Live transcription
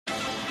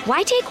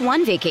Why take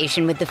one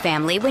vacation with the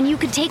family when you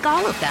could take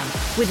all of them?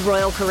 With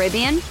Royal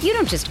Caribbean, you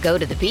don't just go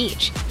to the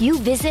beach. You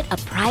visit a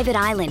private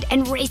island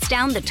and race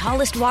down the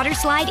tallest water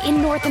slide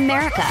in North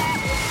America.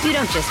 You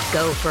don't just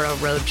go for a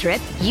road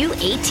trip. You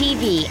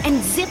ATV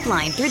and zip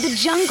line through the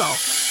jungle.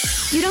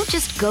 You don't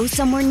just go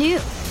somewhere new.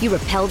 You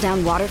rappel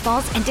down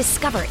waterfalls and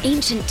discover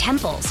ancient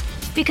temples.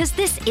 Because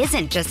this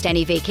isn't just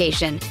any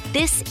vacation.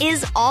 This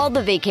is all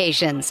the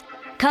vacations.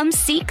 Come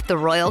seek the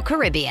Royal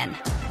Caribbean.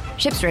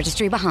 Ships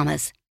Registry,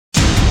 Bahamas.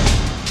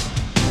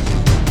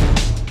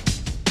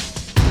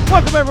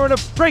 Welcome, everyone,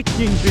 to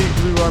Breaking Big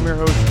Blue. I'm your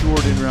host,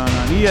 Jordan Ron,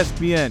 on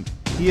ESPN,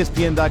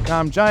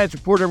 ESPN.com. Giants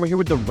reporter, and we're here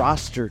with the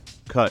roster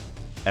cut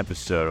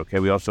episode, okay?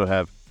 We also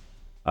have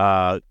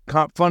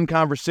fun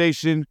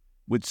conversation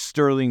with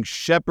Sterling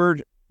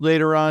Shepard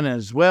later on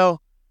as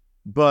well.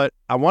 But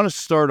I want to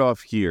start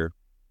off here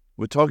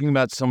with talking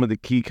about some of the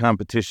key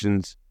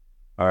competitions,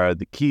 or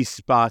the key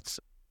spots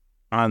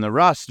on the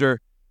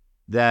roster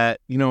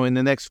that, you know, in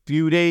the next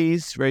few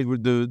days, right,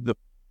 with the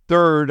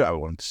third, I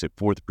wanted to say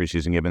fourth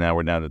preseason game, and now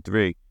we're down to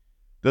three.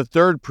 The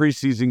third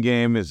preseason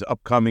game is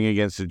upcoming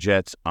against the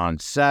Jets on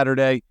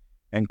Saturday,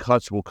 and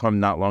cuts will come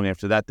not long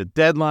after that. The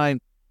deadline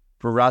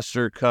for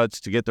roster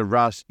cuts to get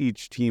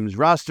each team's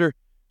roster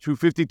to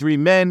 53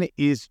 men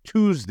is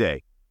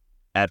Tuesday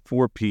at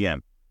 4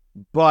 p.m.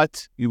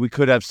 But we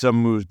could have some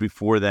moves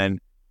before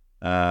then.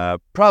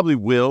 Probably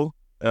will.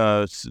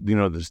 The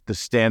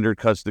standard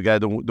cuts,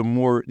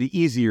 the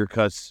easier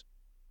cuts,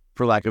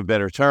 for lack of a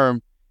better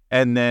term.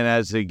 And then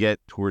as they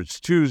get towards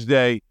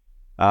Tuesday,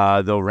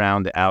 they'll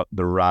round out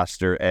the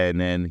roster.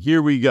 And then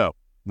here we go.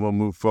 We'll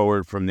move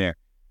forward from there.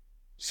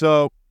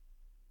 So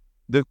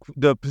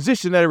the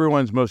position that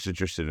everyone's most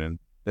interested in,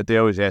 that they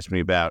always ask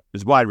me about,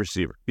 is wide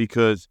receiver.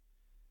 Because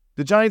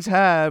the Giants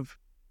have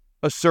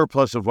a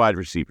surplus of wide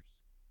receivers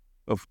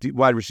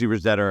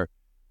that are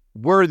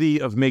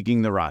worthy of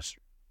making the roster,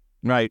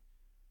 right?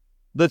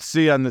 Let's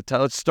see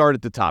let's start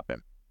at the top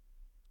end.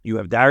 You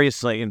have Darius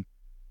Slayton,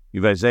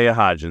 you have Isaiah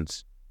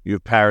Hodgins, you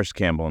have Paris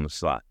Campbell in the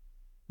slot.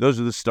 Those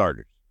are the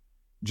starters.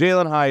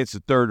 Jalen Hyatt's a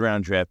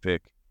third-round draft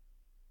pick.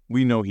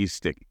 We know he's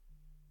sticky.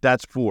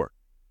 That's 4.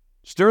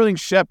 Sterling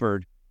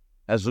Shepard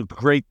has looked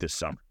great this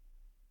summer.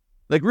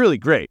 Like, really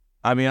great.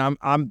 I mean,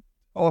 I'm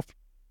off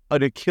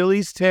an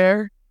Achilles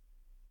tear,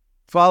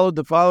 followed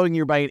the following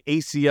year by an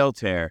ACL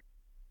tear.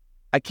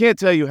 I can't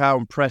tell you how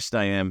impressed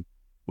I am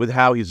with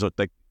how he's looked.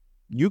 Like,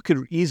 you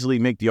could easily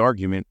make the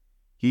argument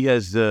he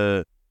has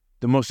the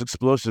most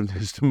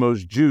explosiveness, the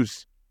most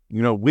juice,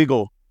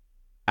 wiggle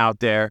out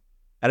there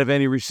out of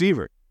any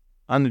receiver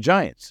on the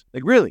Giants.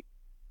 Like, really.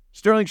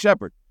 Sterling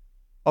Shepard,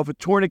 off a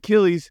torn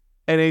Achilles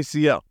and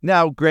ACL.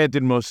 Now,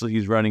 granted, mostly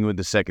he's running with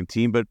the second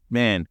team, but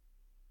man,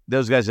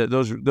 those guys,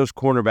 those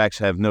cornerbacks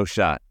have no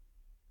shot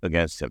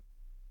against him.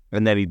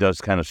 And then he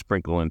does kind of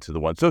sprinkle into the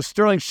one. So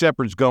Sterling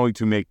Shepard's going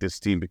to make this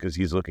team because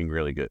he's looking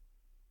really good.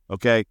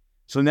 Okay?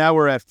 So now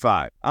we're at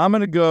 5. I'm going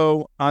to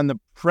go on the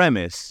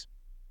premise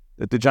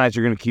that the Giants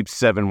are going to keep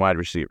 7 wide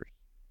receivers.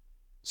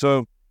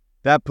 So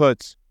that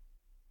puts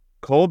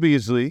Cole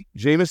Beasley,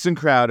 Jamison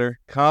Crowder,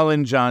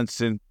 Colin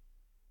Johnson,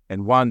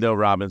 and Wan'Dale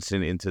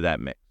Robinson into that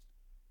mix.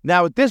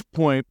 Now at this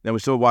point, we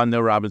saw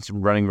Wan'Dale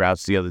Robinson running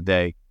routes the other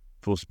day,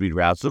 full speed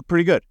routes, look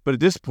pretty good. But at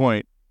this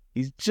point,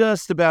 he's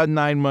just about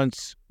 9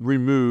 months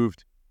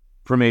removed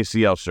from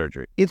ACL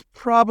surgery. It's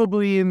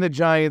probably in the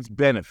Giants'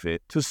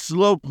 benefit to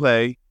slow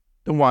play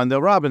the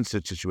Wan'Dale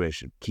Robinson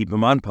situation. Keep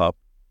him on PUP.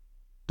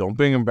 Don't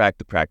bring him back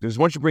to practice.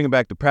 Once you bring him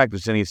back to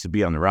practice, then he has to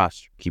be on the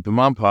roster. Keep him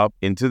on PUP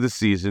into the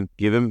season.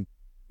 Give him,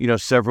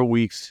 several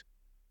weeks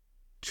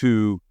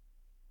to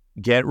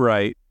get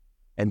right,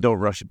 and don't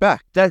rush it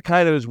back. That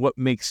kind of is what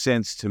makes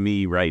sense to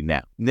me right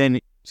now.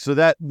 So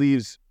that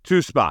leaves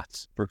 2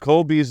 spots for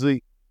Cole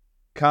Beasley,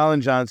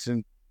 Colin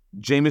Johnson,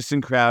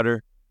 Jamison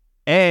Crowder,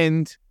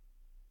 and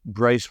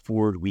Bryce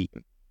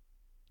Ford-Wheaton.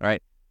 All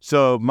right.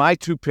 So my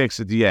 2 picks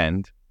at the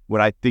end,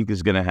 what I think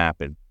is going to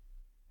happen.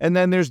 And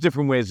then there's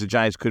different ways the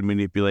Giants could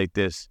manipulate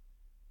this.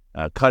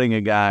 Cutting a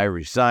guy,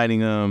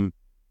 re-signing him,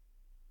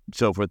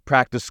 so forth.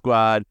 Practice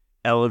squad,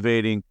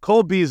 elevating.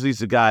 Cole Beasley's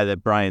the guy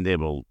that Brian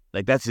Daboll,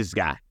 that's his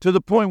guy. To the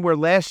point where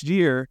last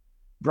year,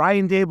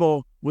 Brian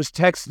Daboll was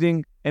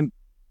texting and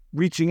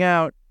reaching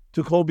out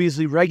to Cole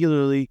Beasley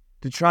regularly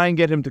to try and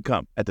get him to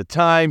come. At the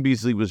time,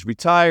 Beasley was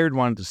retired,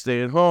 wanted to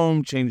stay at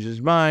home, changed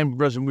his mind,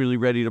 wasn't really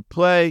ready to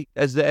play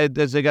as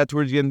they got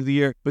towards the end of the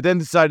year, but then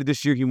decided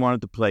this year he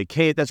wanted to play.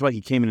 That's why he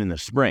came in the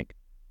spring,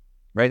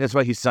 right? That's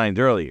why he signed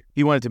earlier.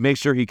 He wanted to make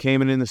sure he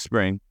came in the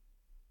spring,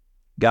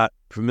 got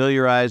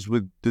familiarized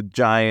with the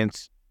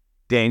Giants,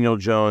 Daniel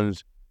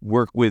Jones,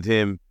 work with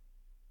him,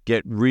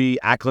 get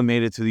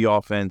reacclimated to the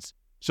offense.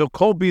 So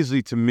Cole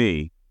Beasley, to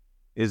me,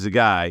 is a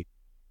guy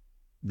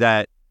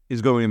that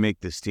is going to make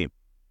this team.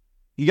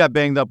 He got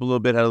banged up a little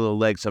bit, had a little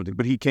leg something,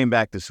 but he came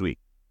back this week.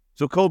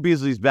 So Cole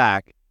Beasley's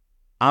back.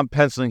 I'm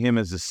penciling him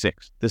as the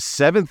 6th. The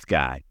 7th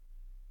guy,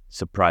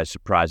 surprise,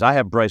 surprise, I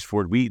have Bryce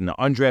Ford-Wheaton, the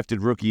undrafted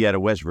rookie out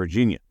of West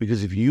Virginia.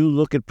 Because if you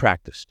look at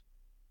practice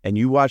and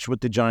you watch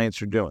what the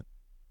Giants are doing,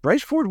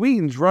 Bryce Ford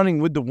Wheaton's running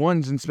with the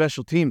ones in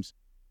special teams.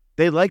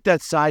 They like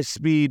that size,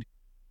 speed,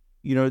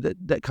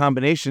 that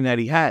combination that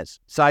he has.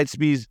 Size,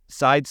 speed,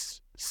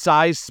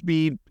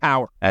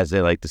 power, as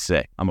they like to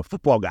say. I'm a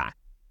football guy.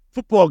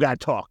 Football guy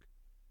talk.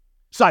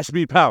 Size,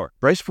 speed, power.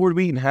 Bryce Ford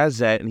Wheaton has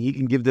that, and he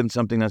can give them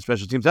something on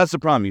special teams. That's the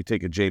problem. You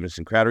take a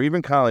Jamison Crowder,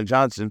 even Colin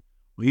Johnson,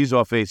 he's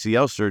off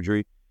ACL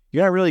surgery.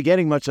 You're not really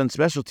getting much on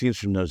special teams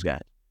from those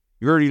guys.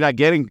 You're already not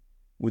getting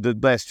with the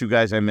last two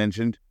guys I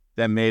mentioned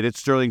that made it,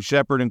 Sterling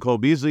Shepard and Cole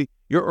Beasley.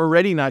 You're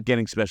already not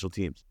getting special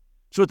teams.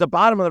 So at the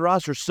bottom of the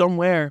roster,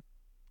 somewhere,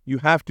 you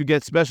have to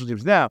get special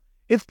teams. Now,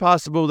 it's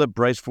possible that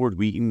Bryce Ford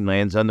Wheaton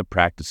lands on the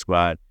practice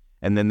squad,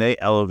 and then they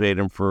elevate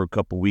him for a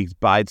couple weeks,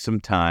 bide some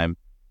time,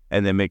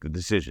 and then make the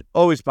decision.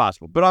 Always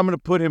possible. But I'm going to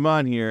put him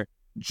on here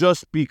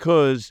just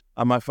because,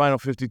 on my final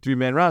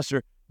 53-man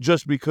roster,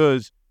 just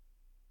because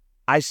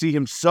I see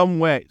him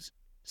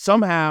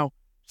somehow,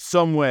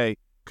 some way,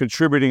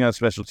 contributing on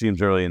special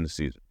teams early in the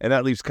season. And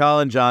that leaves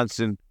Colin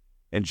Johnson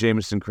and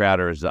Jamison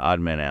Crowder as the odd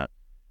man out.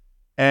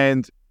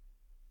 And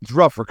it's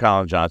rough for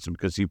Colin Johnson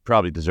because he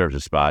probably deserves a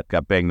spot.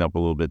 Got banged up a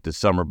little bit this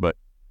summer, but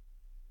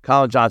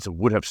Colin Johnson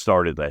would have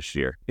started last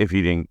year if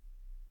he didn't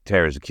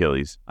tear his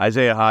Achilles.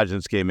 Isaiah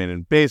Hodgins came in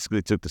and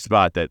basically took the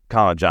spot that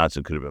Colin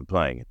Johnson could have been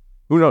playing.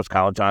 Who knows?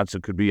 Colin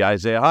Johnson could be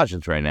Isaiah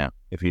Hodgins right now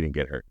if he didn't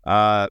get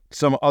hurt.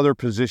 Some other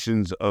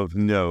positions of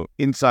note.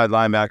 Inside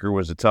linebacker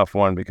was a tough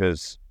one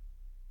because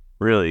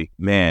really,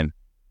 man,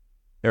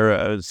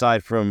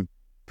 aside from,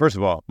 first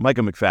of all,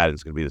 Micah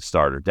McFadden's going to be the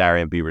starter.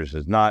 Darian Beavers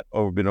has not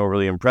been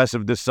overly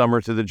impressive this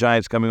summer to the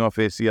Giants coming off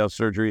ACL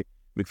surgery.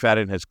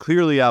 McFadden has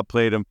clearly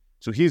outplayed him,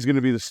 so he's going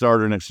to be the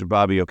starter next to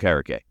Bobby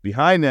Okereke.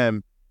 Behind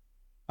them,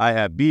 I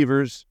have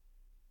Beavers,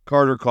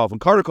 Carter Coughlin.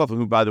 Carter Coughlin,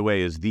 who, by the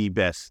way, is the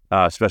best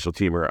special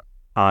teamer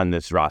on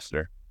this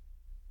roster.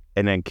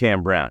 And then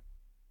Cam Brown,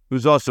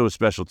 who's also a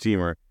special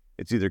teamer.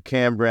 It's either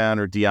Cam Brown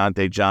or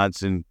Deontay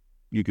Johnson.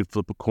 You could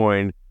flip a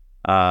coin.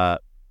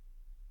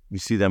 You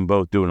see them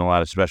both doing a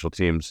lot of special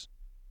teams.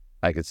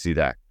 I could see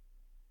that.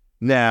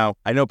 Now,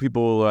 I know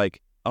people are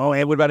like, oh,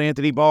 hey, what about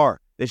Anthony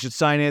Barr? They should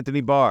sign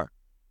Anthony Barr.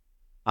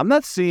 I'm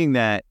not seeing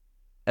that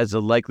as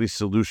a likely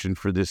solution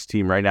for this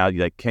team right now.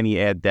 Like, can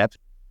he add depth?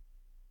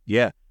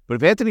 Yeah. But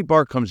if Anthony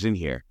Barr comes in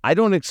here, I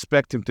don't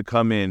expect him to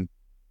come in,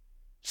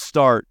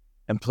 start,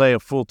 and play a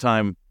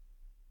full-time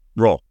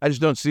role. I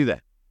just don't see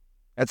that.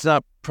 That's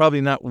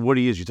probably not what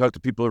he is. You talk to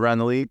people around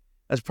the league,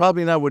 that's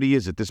probably not what he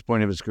is at this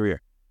point of his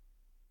career.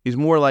 He's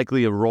more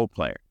likely a role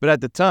player. But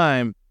at the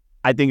time,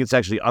 I think it's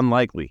actually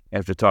unlikely,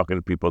 after talking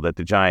to people, that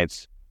the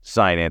Giants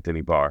sign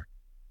Anthony Barr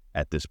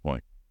at this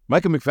point.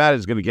 Micah McFadden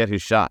is going to get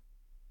his shot.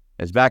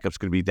 His backup's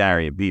going to be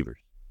Darian Beavers.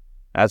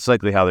 That's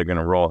likely how they're going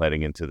to roll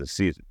heading into the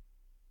season.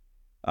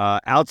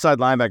 Outside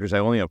linebackers, I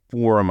only have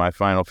 4 on my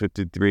final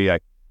 53.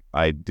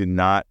 I did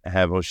not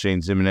have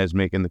Oshane Ximines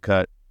making the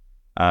cut.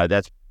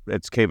 That's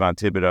Kayvon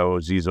Thibodeau,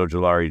 Azeez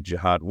Ojulari,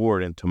 Jihad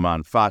Ward, and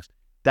Taman Fox.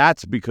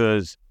 That's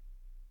because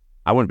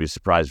I wouldn't be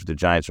surprised if the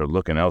Giants are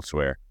looking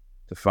elsewhere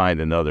to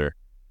find another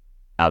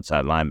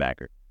outside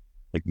linebacker.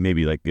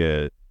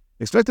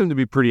 Expect them to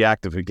be pretty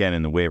active again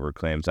in the waiver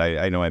claims.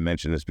 I know I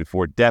mentioned this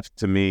before. Depth,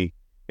 to me,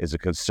 is a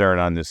concern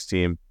on this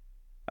team.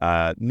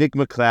 Nick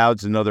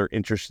McLeod's another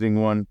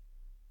interesting one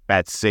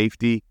at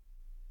safety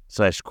 /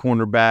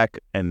 cornerback,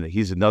 and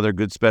he's another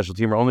good special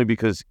teamer only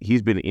because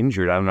he's been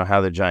injured. I don't know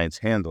how the Giants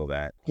handle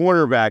that.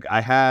 Cornerback,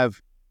 I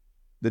have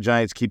the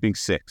Giants keeping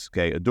 6.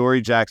 Okay,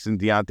 Adoree Jackson,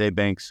 Deonte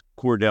Banks,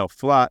 Cordell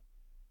Flott,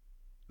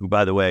 who,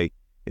 by the way,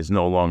 is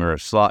no longer a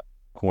slot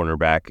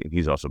cornerback, and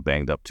he's also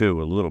banged up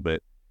too a little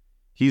bit.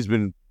 He's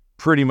been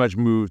pretty much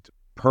moved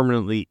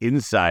permanently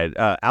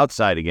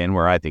outside again,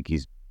 where I think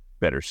he's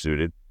better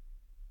suited.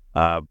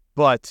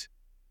 But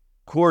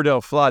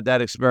Cordell Flott,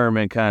 that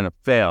experiment kind of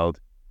failed,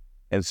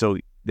 and so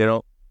they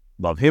don't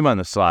love him on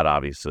the slot,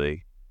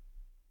 obviously.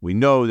 We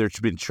know they've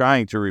been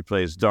trying to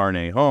replace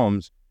Darnay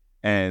Holmes,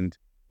 and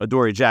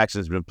Adoree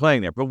Jackson's been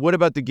playing there. But what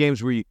about the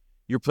games where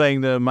you're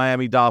playing the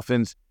Miami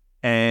Dolphins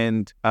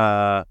and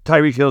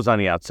Tyreek Hill's on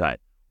the outside,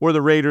 or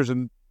the Raiders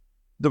and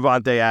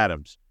Devontae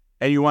Adams,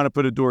 and you want to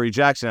put Adoree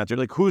Jackson out there?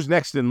 Like, who's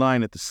next in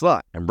line at the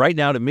slot? And right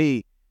now, to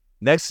me,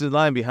 next in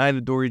line behind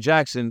Adoree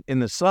Jackson in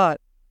the slot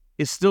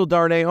is still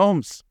Darnay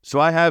Holmes. So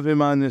I have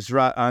him on this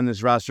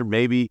roster.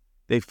 Maybe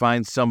they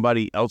find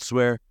somebody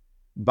elsewhere.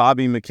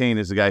 Bobby McCain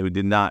is the guy who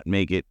did not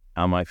make it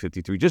on my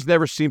 53. Just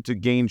never seemed to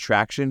gain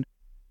traction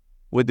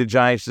with the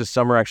Giants this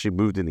summer. Actually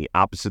moved in the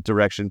opposite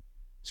direction.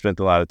 Spent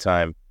a lot of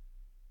time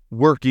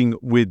working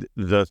with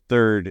the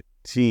third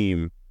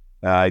team.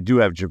 I do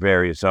have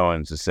Javarius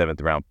Owens, the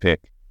 7th-round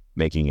pick,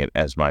 making it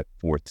as my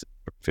 4th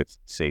or 5th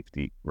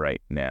safety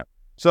right now.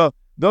 So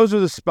those are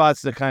the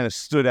spots that kind of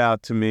stood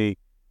out to me.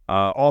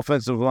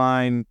 Offensive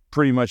line,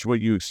 pretty much what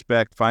you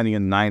expect. Finding a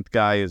 9th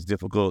guy is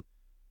difficult.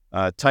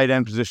 Tight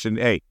end position,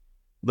 hey,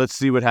 let's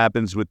see what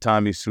happens with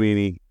Tommy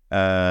Sweeney. He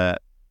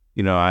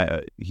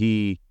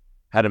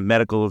had a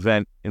medical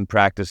event in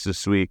practice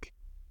this week.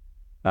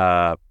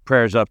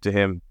 Prayers up to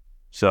him.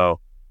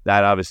 So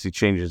that obviously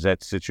changes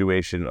that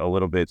situation a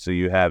little bit. So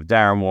you have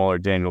Darren Waller,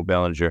 Daniel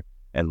Bellinger,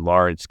 and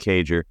Lawrence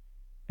Cager,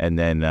 and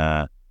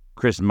then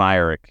Chris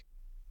Myrick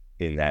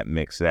in that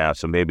mix now.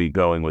 So maybe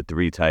going with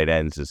 3 tight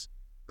ends is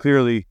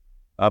clearly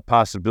a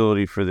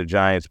possibility for the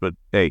Giants. But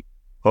hey,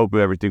 hope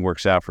everything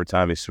works out for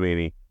Tommy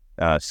Sweeney.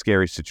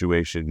 Scary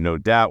situation, no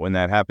doubt, when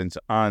that happens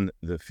on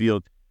the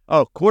field.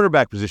 Oh,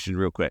 quarterback position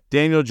real quick.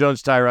 Daniel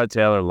Jones, Tyrod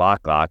Taylor,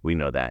 lock. We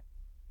know that.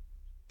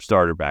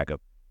 Starter,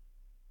 backup.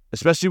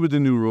 Especially with the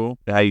new rule,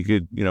 how you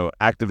could,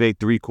 activate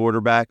 3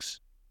 quarterbacks.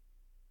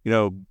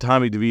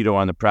 Tommy DeVito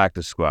on the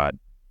practice squad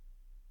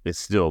is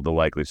still the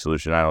likely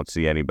solution. I don't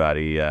see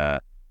anybody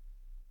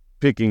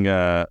picking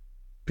up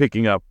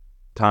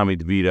Tommy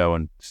DeVito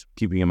and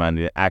keeping him on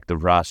the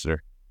active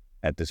roster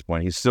at this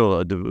point. He's still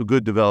a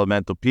good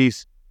developmental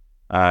piece.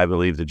 I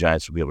believe the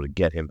Giants will be able to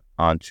get him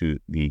onto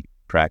the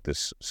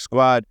practice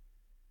squad.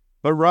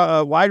 But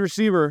wide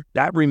receiver,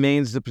 that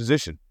remains the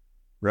position,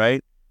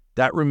 right?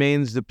 That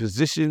remains the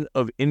position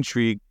of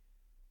intrigue.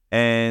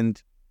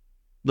 And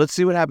let's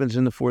see what happens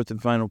in the 4th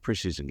and final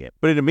preseason game.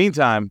 But in the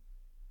meantime,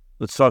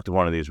 let's talk to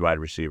one of these wide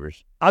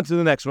receivers. On to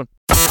the next one.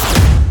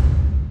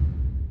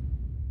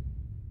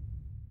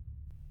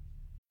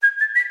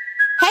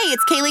 Hey,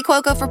 it's Kaylee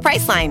Cuoco for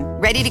Priceline.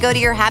 Ready to go to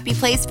your happy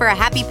place for a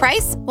happy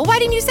price? Well, why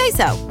didn't you say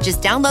so?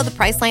 Just download the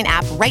Priceline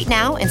app right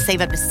now and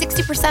save up to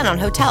 60% on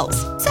hotels.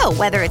 So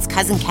whether it's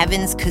Cousin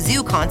Kevin's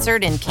Kazoo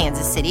Concert in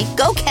Kansas City,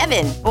 go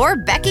Kevin, or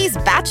Becky's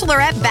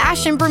Bachelorette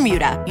Bash in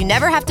Bermuda, you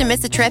never have to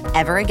miss a trip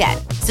ever again.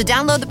 So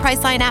download the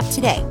Priceline app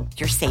today.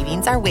 Your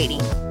savings are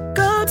waiting.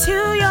 Go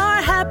to your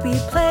happy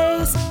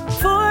place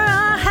for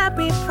a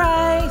happy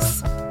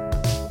price.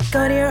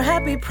 Go to your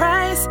happy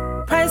price,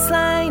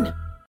 Priceline.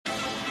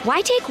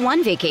 Why take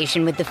one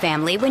vacation with the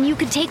family when you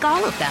could take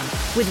all of them?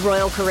 With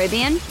Royal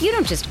Caribbean, you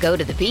don't just go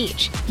to the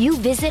beach. You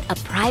visit a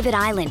private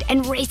island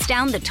and race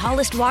down the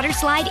tallest water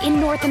slide in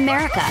North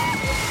America.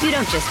 You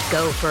don't just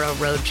go for a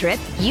road trip.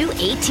 You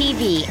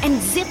ATV and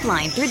zip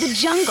line through the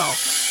jungle.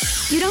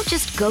 You don't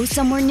just go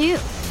somewhere new.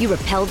 You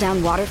rappel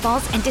down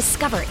waterfalls and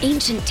discover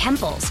ancient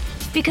temples.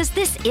 Because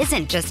this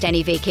isn't just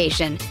any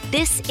vacation.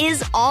 This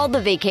is all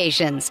the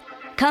vacations.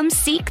 Come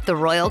seek the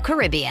Royal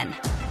Caribbean.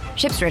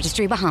 Ships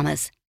Registry,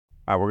 Bahamas.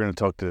 All right, we're going to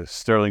talk to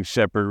Sterling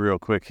Shepard real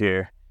quick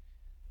here.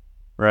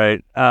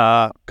 Right.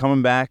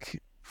 Coming back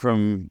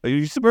from,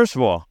 first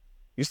of all,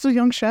 you still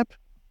young, Shep?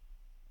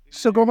 You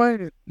still go by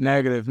it?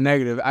 Negative.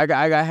 I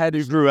had to.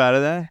 You grew out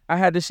of that? I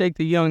had to shake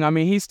the young. I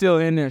mean, he's still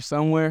in there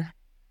somewhere.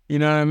 You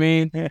know what I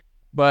mean? Yeah.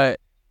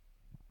 But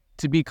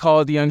to be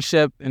called young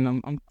Shep,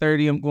 and I'm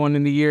 30, I'm going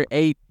into year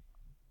 8,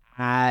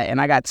 and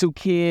I got 2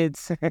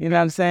 kids. You know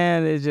what I'm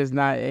saying? It's just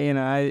not,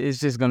 it's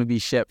just going to be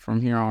Shep from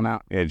here on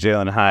out. Yeah,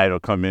 Jalen Hyde will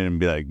come in and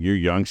be like, you're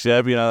young,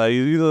 Shep.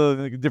 You're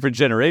like a different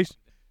generation.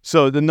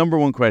 So the number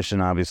one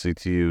question, obviously,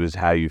 to you is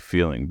how you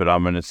feeling. But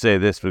I'm going to say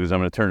this because I'm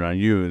going to turn it on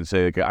you and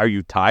say, are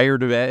you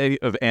tired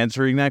of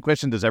answering that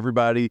question? Does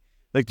everybody,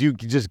 do you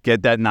just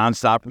get that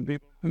nonstop from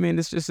people? I mean,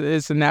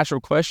 it's a natural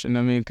question.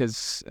 I mean,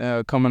 because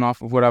coming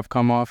off of what I've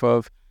come off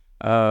of,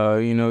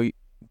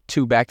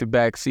 2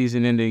 back-to-back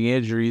season-ending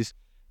injuries,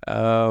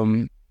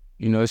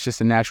 it's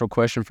just a natural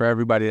question for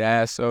everybody to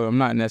ask. So I'm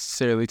not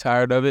necessarily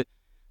tired of it.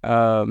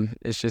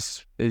 It's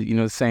just,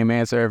 the same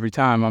answer every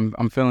time.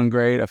 I'm feeling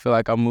great. I feel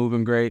like I'm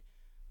moving great.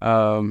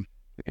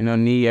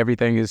 Knee,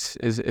 everything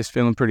is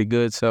feeling pretty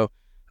good. So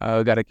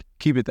got to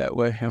keep it that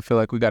way. I feel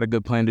like we got a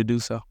good plan to do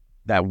so.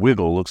 That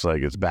wiggle looks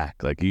like it's back.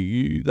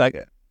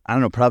 I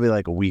don't know, probably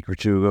like a week or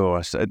 2 ago,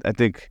 I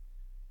think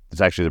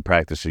it's actually the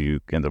practice where you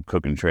end up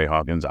cooking Trey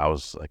Hawkins. I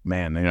was like,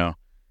 man,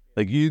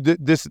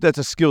 that's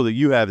a skill that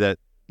you have that,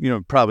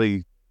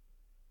 probably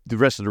the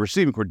rest of the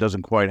receiving corps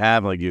doesn't quite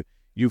have.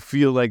 You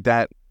feel like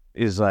that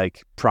is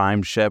like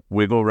prime Shep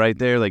wiggle right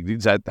there.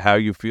 Is that how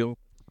you feel?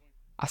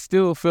 I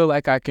still feel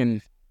like I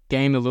can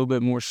gain a little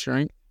bit more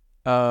strength.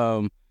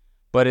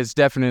 But it's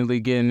definitely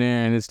getting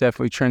there, and it's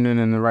definitely trending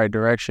in the right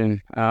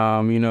direction.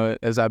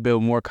 As I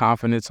build more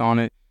confidence on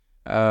it,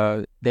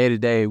 day to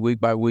day,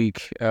 week by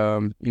week,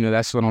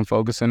 that's what I'm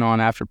focusing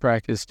on after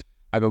practice.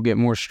 I go get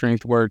more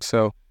strength work.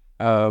 So,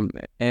 and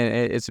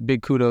it's a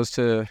big kudos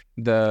to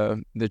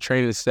the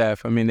training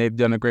staff. I mean, they've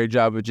done a great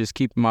job of just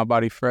keeping my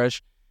body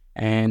fresh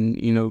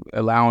and,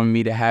 allowing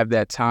me to have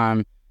that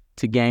time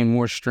to gain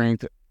more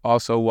strength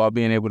also while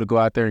being able to go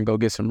out there and go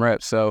get some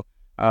reps. So,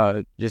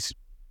 it's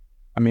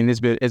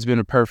been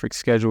a perfect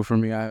schedule for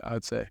me,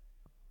 I'd say.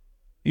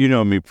 You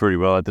know me pretty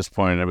well at this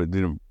point.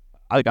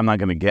 I'm not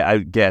going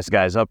to gas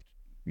guys up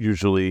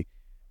usually.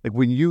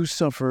 When you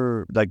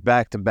suffer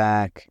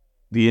back-to-back,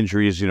 the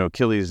injuries,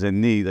 Achilles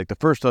and knee, the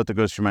first thought that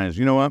goes through your mind is,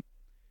 you know what?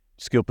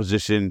 Skill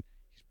position.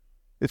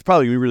 It's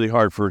probably going to be really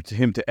hard for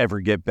him to ever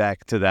get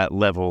back to that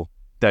level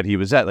that he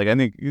was at. I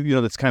think,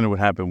 that's kind of what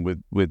happened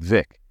with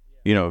Vic,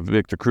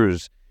 Victor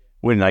Cruz.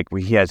 When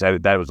he has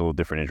that was a little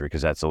different injury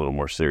because that's a little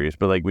more serious.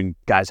 But when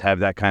guys have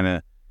that kind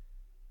of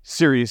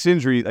serious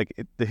injury,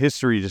 the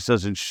history just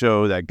doesn't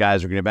show that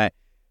guys are going to back.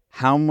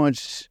 How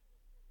much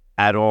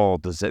at all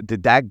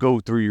did that go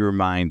through your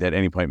mind at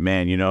any point?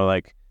 Man,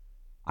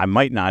 I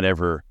might not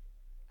ever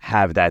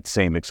have that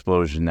same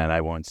explosion that I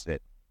once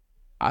did.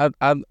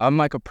 I'm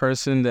like a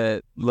person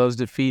that loves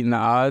defeating the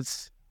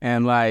odds,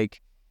 and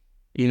like,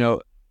 you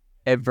know,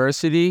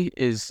 adversity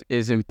is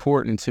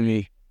important to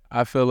me.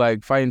 I feel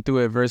like fighting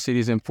through adversity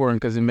is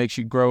important because it makes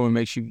you grow and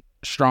makes you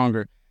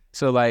stronger.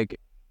 So like,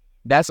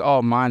 that's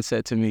all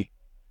mindset to me.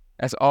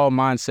 That's all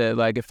mindset.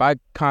 Like if I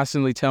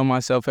constantly tell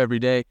myself every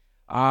day,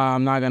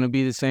 I'm not going to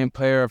be the same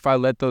player, if I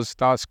let those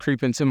thoughts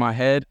creep into my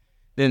head,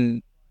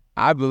 then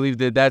I believe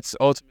that that's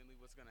ultimately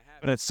what's going to happen.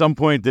 But at some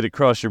point, did it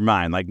cross your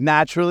mind? Like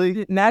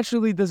naturally?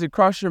 Naturally, does it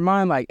cross your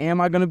mind? Like, am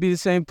I going to be the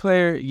same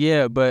player?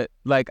 Yeah, but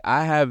like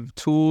I have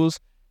tools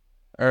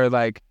or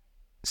like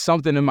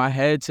something in my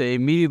head to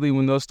immediately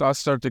when those thoughts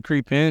start to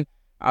creep in,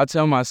 I'll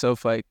tell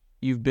myself like,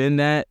 you've been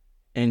that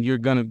and you're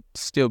going to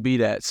still be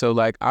that. So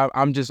like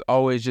I'm just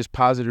always just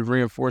positive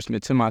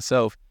reinforcement to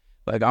myself.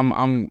 Like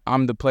I'm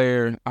the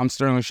player. I'm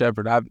Sterling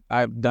Shepard.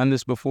 I've done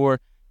this before,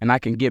 and I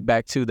can get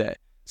back to that.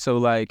 So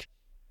like,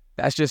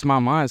 that's just my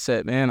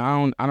mindset, man. I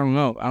don't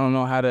know. I don't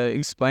know how to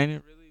explain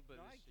it really, but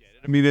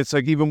I mean, it's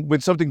like even when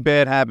something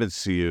bad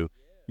happens to you,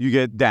 you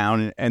get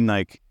down and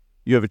like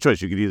you have a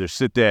choice. You could either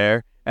sit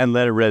there and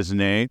let it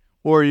resonate,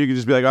 or you could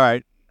just be like, all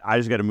right, I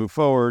just got to move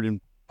forward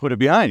and put it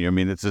behind you. I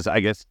mean, it's just, I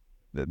guess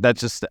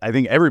that's just, I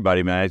think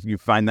everybody, man, you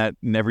find that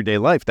in everyday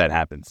life that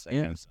happens.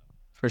 Yeah.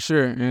 For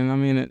sure. And I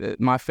mean,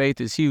 my faith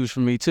is huge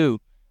for me too.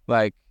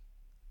 Like,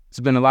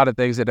 it's been a lot of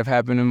things that have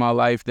happened in my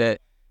life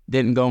that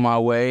didn't go my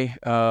way.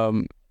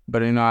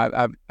 But, you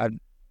know, I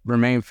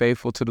remain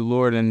faithful to the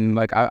Lord. And,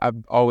 like,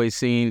 I've always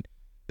seen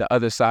the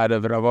other side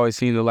of it. I've always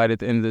seen the light at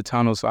the end of the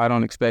tunnel. So I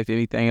don't expect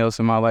anything else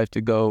in my life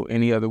to go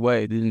any other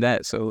way than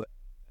that. So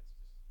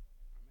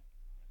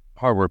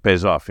hard work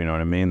pays off. You know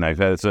what I mean? Like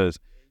that says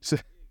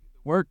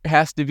work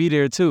has to be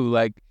there too.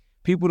 Like,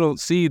 people don't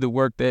see the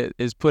work that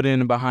is put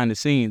in behind the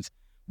scenes.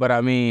 But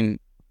I mean,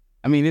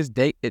 it's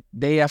day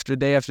after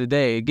day after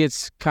day. It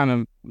gets kind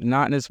of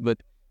monotonous, but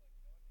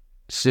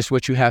it's just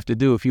what you have to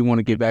do if you want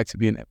to get back to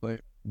being that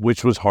player.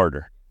 Which was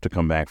harder to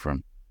come back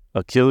from,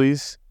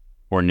 Achilles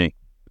or knee?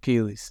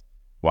 Achilles.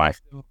 Why?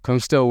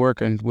 I'm still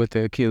working with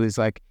the Achilles.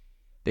 Like,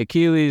 the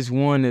Achilles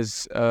one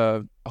is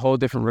a whole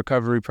different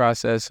recovery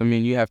process. I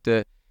mean, you have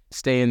to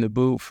stay in the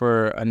boot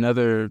for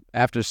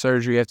after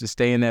surgery, you have to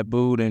stay in that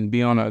boot and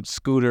be on a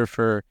scooter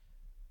for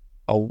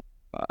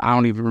I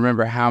don't even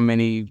remember how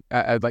many,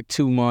 like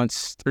 2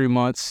 months, 3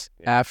 months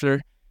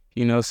after,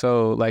 you know,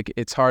 so like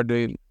it's hard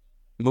to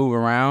move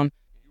around.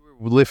 You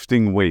were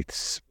lifting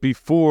weights.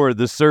 Before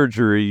the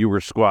surgery, you were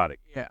squatting.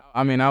 Yeah,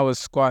 I mean, I was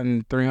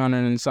squatting 300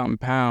 and something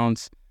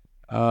pounds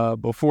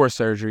before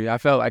surgery. I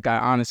felt like I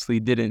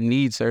honestly didn't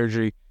need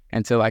surgery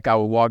until like I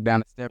would walk down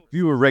the steps. If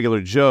you were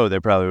regular Joe,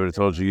 they probably would have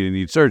told you didn't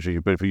need surgery.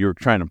 But if you were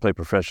trying to play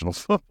professional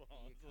football,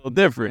 it's a little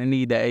different. I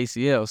need the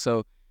ACL.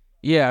 So,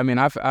 yeah, I mean,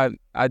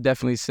 I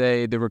definitely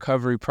say the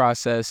recovery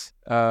process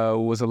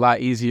was a lot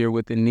easier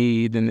with the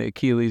knee than the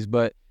Achilles.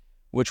 But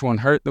which one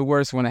hurt the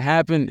worst when it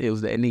happened? It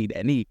was that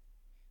knee.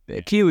 The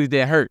Achilles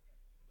didn't hurt.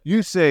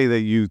 You say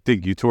that you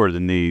think you tore the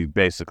knee,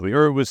 basically,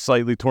 or it was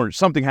slightly torn.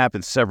 Something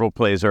happened several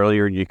plays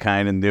earlier, and you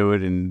kind of knew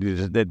it, and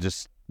that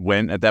just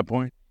went at that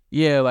point?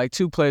 Yeah, like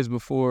 2 plays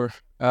before,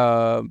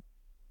 I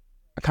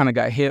kind of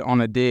got hit on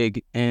a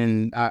dig,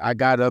 and I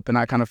got up, and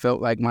I kind of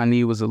felt like my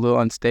knee was a little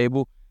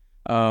unstable.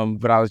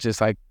 But I was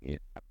just like,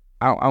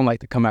 I don't like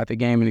to come out the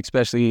game, and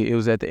especially it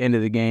was at the end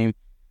of the game.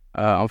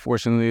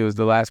 Unfortunately, it was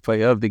the last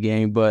play of the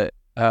game, but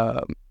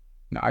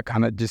I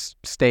kind of just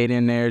stayed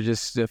in there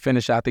just to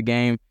finish out the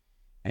game.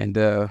 And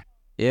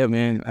yeah,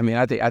 man, I mean,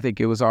 I think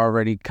it was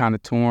already kind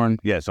of torn.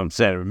 Yeah, so I'm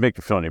saying it would make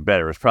you feel any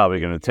better. It's probably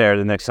going to tear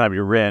the next time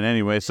you ran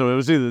anyway. So it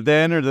was either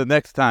then or the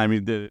next time you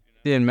did it.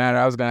 Didn't matter.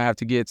 I was going to have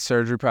to get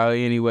surgery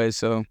probably anyway,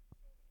 so.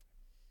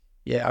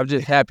 Yeah, I'm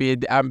just happy.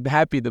 I'm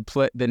happy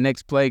the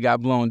next play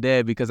got blown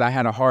dead because I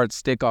had a hard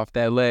stick off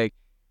that leg.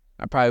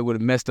 I probably would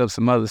have messed up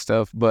some other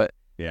stuff, but,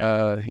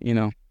 you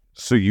know.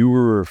 So you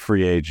were a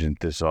free agent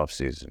this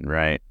offseason,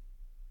 right?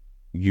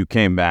 You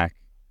came back.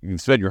 You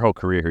spent your whole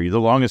career here. You're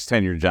the longest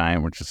tenured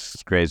Giant, which is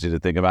crazy to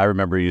think of. I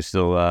remember you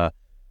still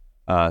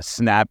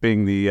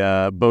snapping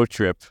the boat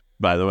trip,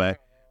 by the way.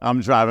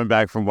 I'm driving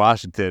back from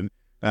Washington.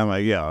 And I'm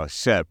like, yo,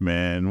 Shep,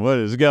 man, what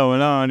is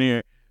going on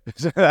here?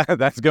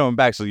 That's going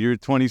back. So you're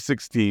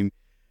 2016.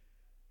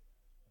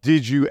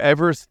 Did you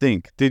ever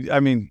think,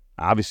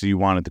 obviously you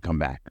wanted to come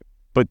back,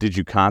 but did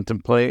you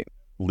contemplate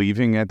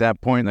leaving at that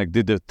point? Like,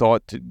 did the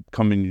thought to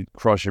come and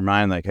cross your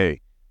mind, like,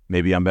 hey,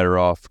 maybe I'm better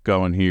off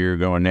going here,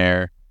 going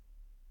there?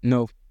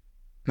 No,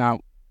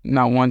 not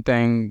one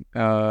thing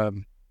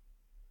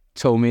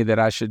told me that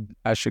I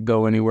should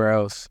go anywhere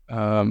else.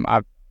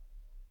 I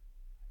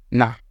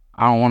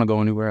don't want to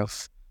go anywhere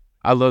else.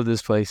 I love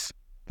this place.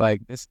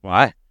 Like, this.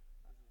 Why?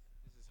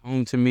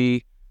 Home to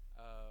me.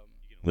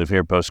 Live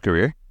here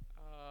post-career?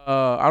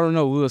 I don't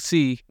know. We'll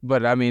see.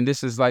 But, I mean,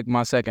 this is like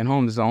my second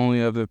home. This is the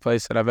only other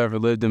place that I've ever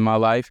lived in my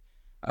life.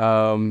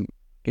 You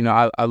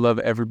know, I love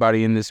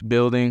everybody in this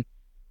building,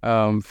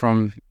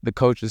 from the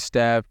coach's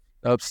staff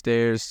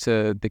upstairs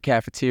to the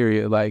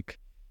cafeteria. Like,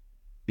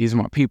 these are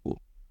my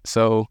people.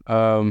 So,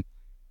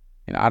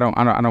 I don't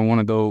want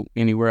to go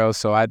anywhere else.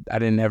 So I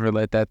didn't ever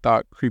let that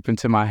thought creep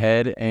into my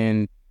head.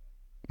 And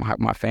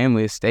my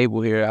family is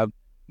stable here.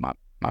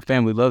 My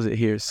family loves it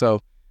here. So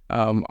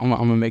I'm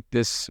gonna make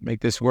this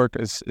work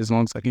as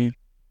long as I can.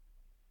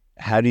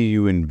 How do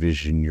you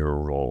envision your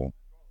role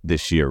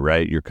this year,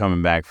 right? You're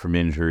coming back from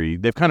injury.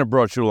 They've kind of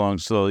brought you along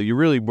slowly. You're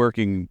really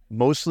working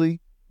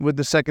mostly with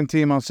the second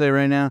team, I'll say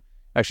right now.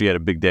 Actually, you had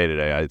a big day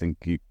today. I think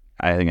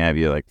I have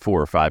you like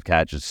 4 or 5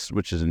 catches,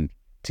 which is in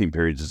team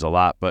periods is a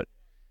lot. But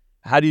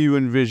how do you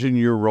envision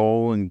your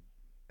role? And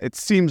it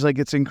seems like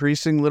it's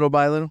increasing little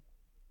by little.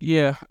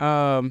 Yeah,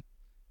 I'm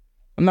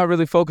not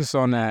really focused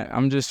on that.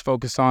 I'm just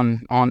focused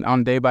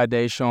on day by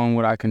day showing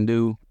what I can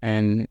do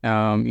and,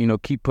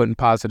 keep putting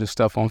positive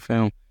stuff on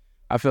film.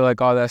 I feel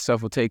like all that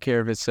stuff will take care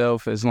of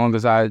itself as long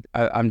as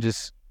I'm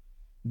just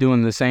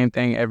doing the same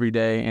thing every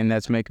day, and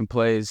that's making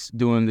plays,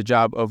 doing the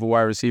job of a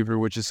wide receiver,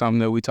 which is something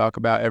that we talk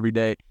about every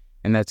day,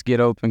 and that's get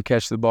open,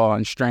 catch the ball,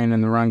 and strain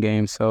in the run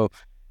game. So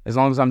as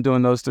long as I'm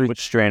doing those 3.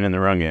 Which strain in the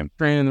run game?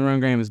 Strain in the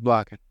run game is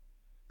blocking.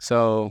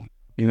 So,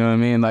 you know what I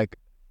mean? Like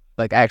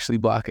actually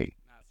blocking.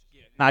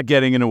 Not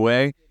getting in the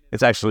way.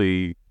 It's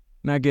actually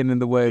not getting in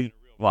the way.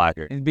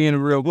 Blocker. And being a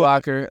real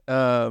blocker,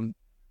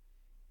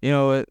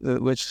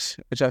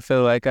 which I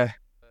feel like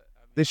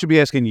they should be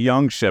asking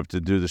young Shep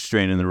to do the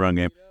strain in the run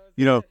game.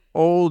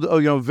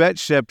 Vet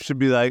Shep should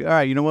be like, all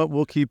right, you know what?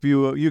 We'll keep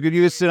you. You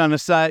can sit on the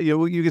side.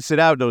 You can sit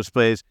out those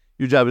plays.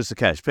 Your job is to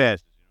catch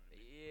pass.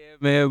 Yeah,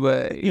 man.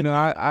 But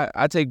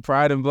I take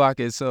pride in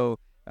blocking. So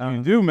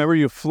you do. Remember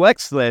you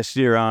flexed last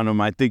year on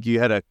him. I think you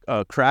had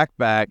a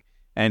crackback,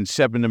 and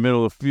Shep in the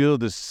middle of the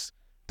field is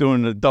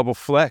doing a double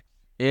flex.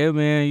 Yeah,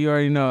 man. You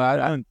already know.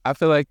 I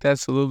feel like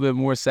that's a little bit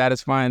more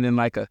satisfying than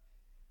like a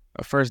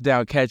first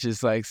down catch.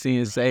 Is like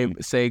seeing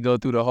say go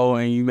through the hole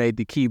and you made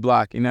the key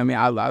block. You know what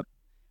I mean?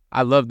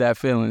 I love that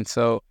feeling.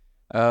 So,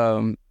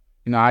 I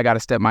got to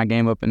step my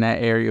game up in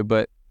that area.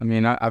 But,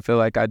 I feel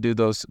like I do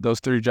those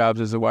 3 jobs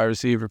as a wide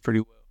receiver pretty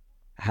well.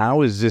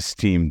 How is this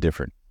team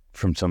different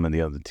from some of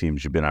the other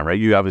teams you've been on, right?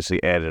 You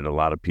obviously added a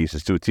lot of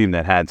pieces to a team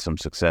that had some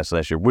success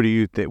last year. What do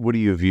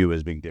you view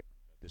as being different?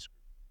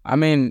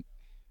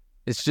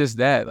 It's just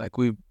that. Like,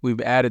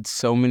 we've added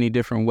so many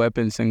different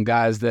weapons and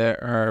guys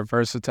that are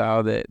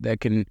versatile that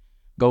can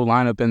go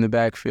line up in the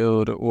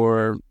backfield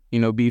or,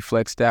 be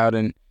flexed out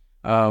and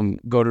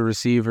go to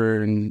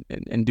receiver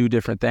and do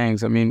different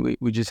things.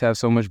 We just have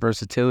so much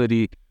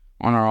versatility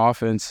on our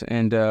offense,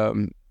 and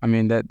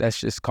that's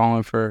just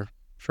calling for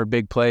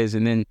big plays.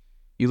 And then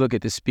you look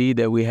at the speed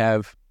that we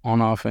have on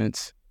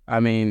offense.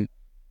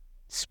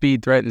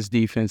 Speed threatens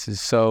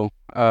defenses. So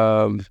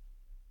I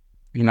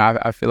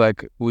feel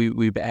like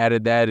we've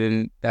added that,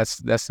 and that's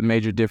the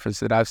major difference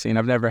that I've seen.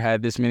 I've never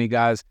had this many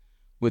guys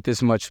with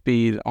this much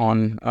speed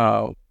on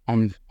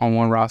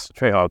one roster.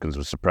 Trey Hawkins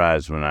was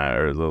surprised or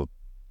a little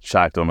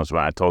shocked almost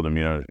when I told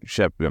him,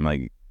 Shep, I'm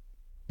like,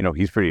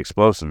 he's pretty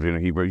explosive.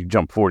 He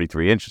jumped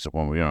 43 inches at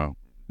one.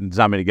 There's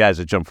not many guys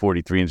that jump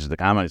 43 inches at the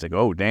combine. He's like,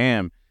 oh,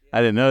 damn, I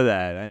didn't know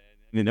that. I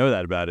didn't know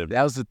that about him.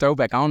 That was the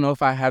throwback. I don't know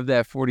if I have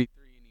that 43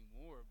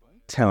 anymore.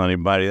 But tell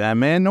anybody that,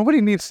 man. Nobody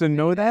needs to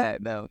know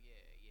that, though.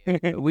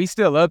 Yeah. We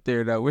still up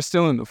there, though. We're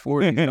still in the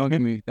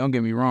 40s. Don't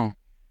get me wrong.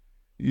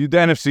 The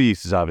NFC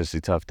East is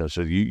obviously tough, though.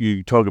 So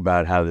you talk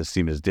about how this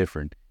team is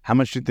different. How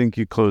much do you think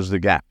you close the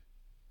gap?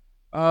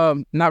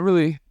 Not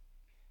really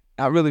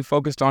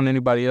focused on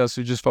anybody else.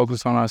 We're just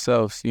focused on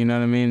ourselves. You know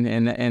what I mean?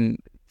 And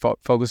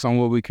focus on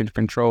what we can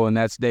control, and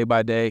that's day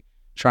by day,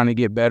 trying to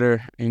get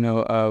better.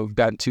 We've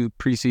gotten 2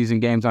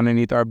 preseason games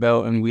underneath our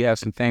belt, and we have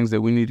some things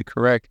that we need to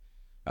correct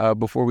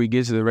before we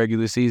get to the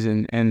regular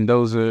season. And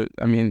those are,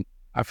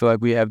 I feel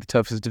like we have the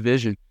toughest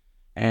division,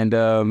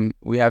 and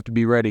we have to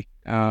be ready.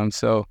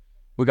 So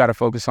we got to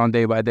focus on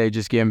day by day,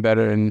 just getting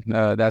better, and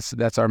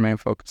that's our main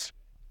focus.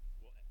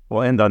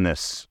 We'll end on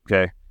this,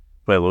 okay?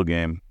 Play a little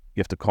game.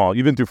 You have to call.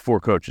 You've been through 4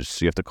 coaches,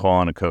 so you have to call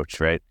on a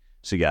coach, right?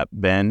 So you got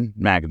Ben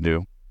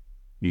McAdoo,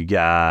 you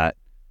got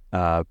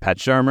Pat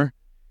Shurmur,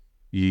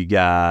 you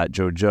got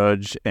Joe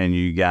Judge, and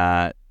you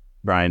got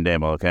Brian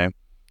Daboll, okay?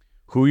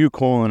 Who are you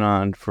calling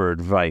on for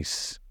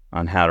advice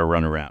on how to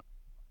run a route?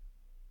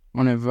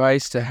 On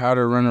advice to how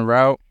to run a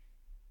route,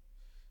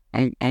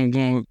 I'm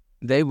going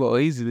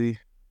Daboll easily.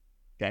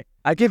 Okay.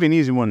 I give you an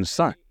easy one to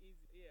start.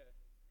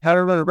 How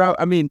to run a route?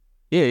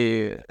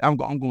 Yeah. I'm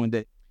going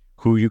Daboll.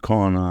 Who are you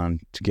calling on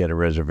to get a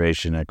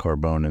reservation at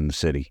Carbone in the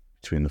city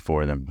between the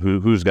 4 of them? Who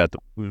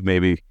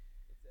maybe,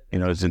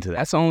 is into that?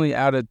 That's only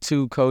out of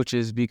 2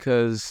 coaches,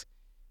 because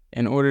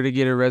in order to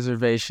get a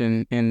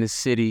reservation in the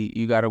city,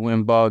 you got to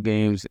win ball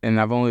games.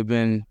 And I've only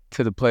been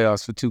to the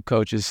playoffs for 2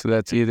 coaches, so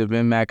that's either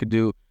Ben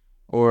McAdoo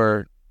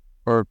or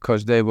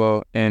Coach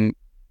Daboll. And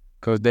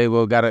Coach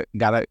Daboll got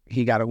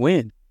to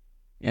win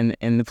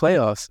in the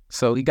playoffs,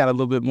 so he got a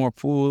little bit more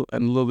pull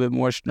and a little bit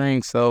more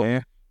strength. So.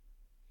 Yeah.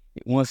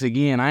 Once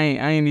again, I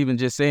ain't even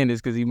just saying this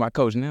because he's my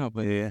coach now,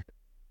 but yeah,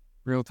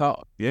 real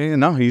talk. Yeah,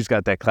 no, he's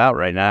got that clout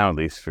right now, at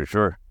least for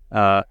sure.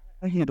 I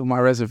handle my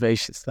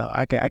reservations, though.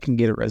 I can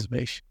get a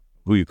reservation.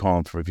 Who you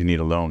calling for if you need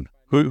a loan?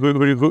 Who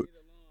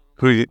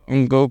Who you?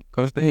 And go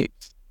Coach the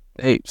Apes.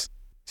 The Apes.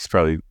 He's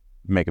probably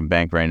making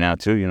bank right now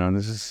too.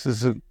 This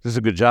is a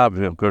good job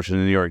coaching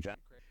the New York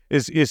Giants.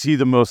 Is he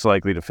the most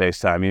likely to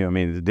FaceTime you? I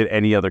mean, did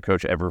any other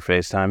coach ever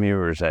FaceTime you,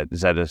 or is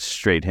that a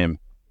straight him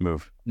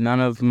move? None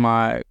of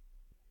my,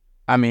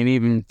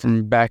 even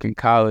from back in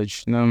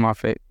college, none of my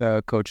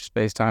coaches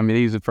FaceTime me.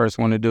 He's the first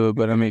one to do it,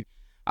 but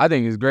I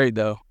think it's great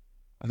though.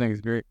 I think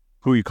it's great.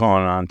 Who are you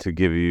calling on to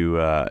give you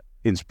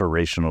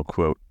inspirational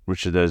quote?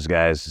 Which of those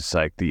guys is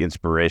like the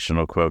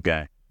inspirational quote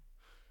guy?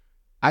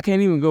 I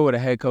can't even go with a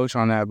head coach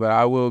on that, but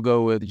I will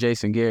go with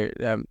Jason Garrett.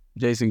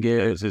 Jason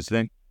Garrett is his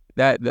thing.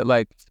 That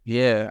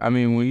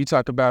when you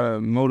talk about a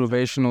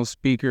motivational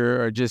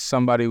speaker or just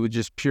somebody with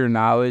just pure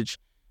knowledge,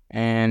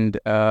 and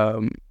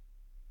a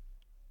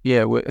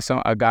guy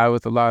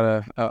with a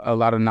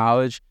lot of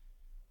knowledge,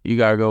 you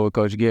gotta go with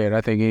Coach Garrett.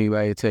 I think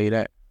anybody would tell you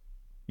that.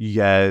 You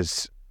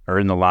guys are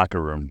in the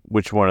locker room.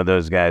 Which one of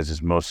those guys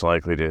is most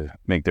likely to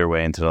make their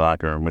way into the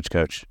locker room? Which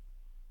coach?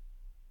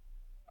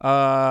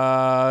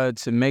 To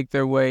make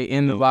their way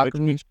in the locker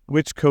room.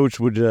 Which coach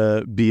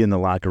would be in the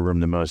locker room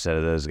the most out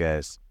of those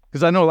guys?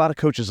 Because I know a lot of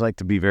coaches like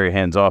to be very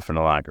hands-off in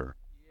the locker room.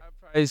 I'd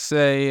probably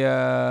say,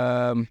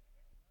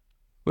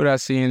 what I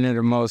see in there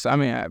the most?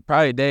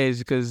 Probably Dave,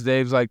 because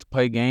Dave's like to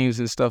play games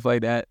and stuff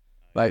like that.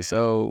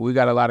 So we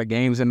got a lot of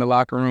games in the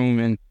locker room,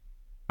 and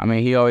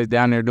he always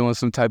down there doing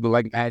some type of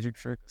like magic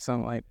trick or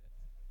something like that.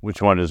 Which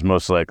one is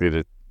most likely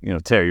to,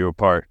 tear you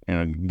apart,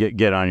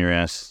 get on your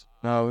ass?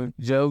 No,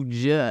 Joe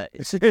Judge.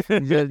 He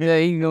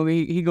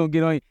gonna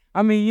get on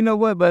you. You know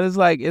what? But it's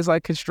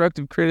like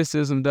constructive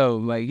criticism though.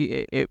 Like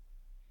you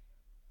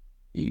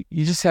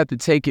just have to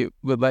take it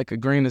with like a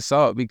grain of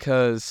salt,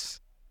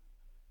 because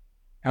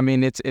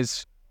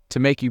it's to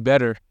make you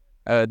better.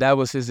 That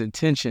was his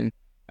intention.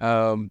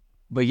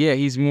 But yeah,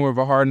 he's more of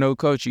a hard-nosed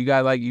coach. You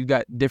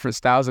got different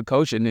styles of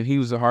coaching, and he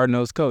was a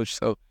hard-nosed coach.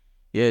 So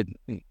yeah,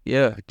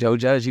 Joe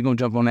Judge, you gonna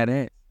jump on that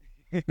ass.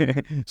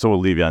 So we'll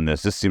leave you on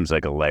this. This seems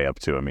like a layup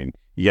too.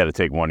 You got to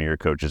take one of your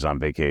coaches on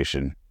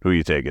vacation. Who are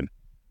you taking?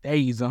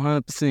 He's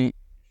 100%.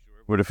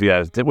 What if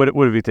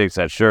he takes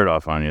that shirt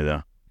off on you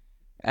though?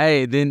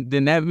 Hey, then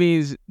that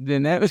means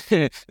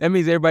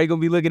everybody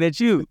gonna be looking at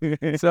you.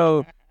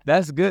 So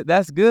that's good.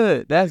 That's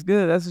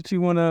what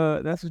you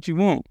wanna. That's what you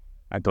want.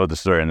 I told the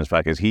story on this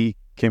podcast. He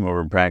came over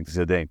and practiced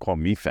today and called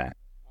me fat.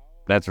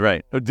 That's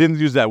right. I didn't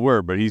use that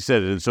word, but he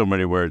said it in so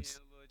many words.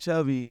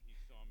 Chubby.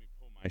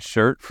 My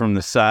shirt from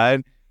the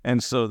side,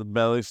 and so the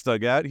belly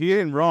stuck out. He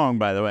ain't wrong,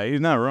 by the way.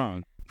 He's not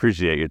wrong.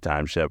 Appreciate your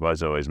time, Shep,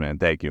 as always, man.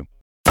 Thank you.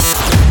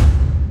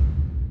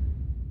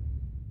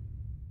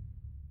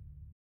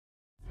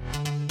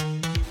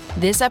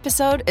 This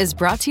episode is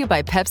brought to you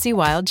by Pepsi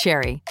Wild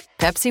Cherry.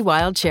 Pepsi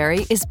Wild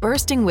Cherry is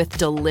bursting with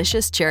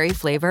delicious cherry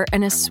flavor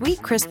and a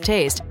sweet, crisp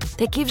taste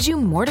that gives you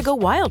more to go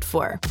wild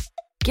for.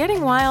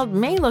 Getting wild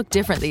may look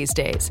different these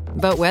days,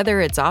 but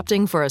whether it's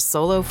opting for a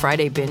solo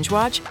Friday binge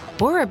watch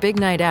or a big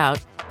night out,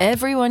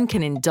 everyone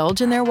can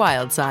indulge in their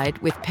wild side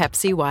with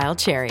Pepsi Wild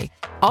Cherry.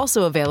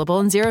 Also available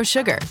in Zero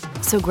Sugar.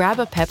 So grab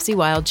a Pepsi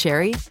Wild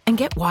Cherry and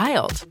get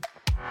wild.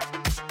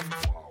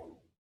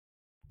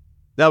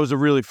 That was a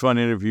really fun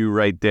interview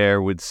right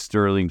there with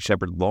Sterling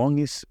Shepard,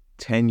 longest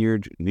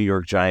tenured New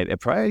York Giant, and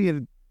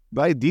probably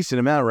by a decent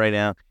amount right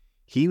now.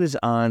 He was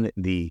on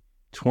the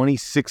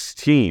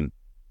 2016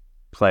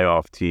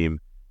 playoff team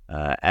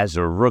as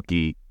a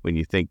rookie. When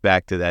you think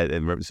back to that,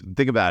 and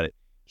think about it,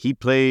 he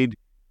played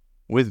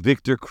with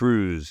Victor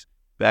Cruz,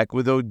 back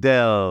with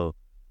Odell,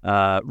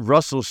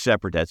 Russell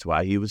Shepard. That's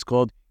why he was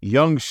called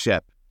Young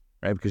Shep,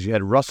 right? Because you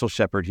had Russell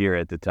Shepard here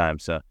at the time.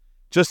 So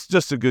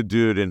just a good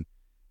dude. And,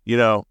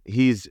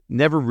 he's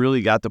never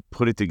really got to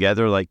put it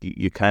together like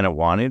you kind of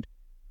wanted,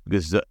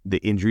 because the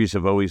injuries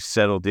have always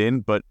settled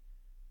in. But,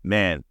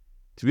 man,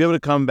 to be able to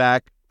come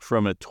back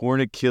from a torn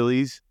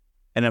Achilles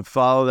and then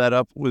follow that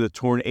up with a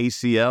torn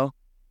ACL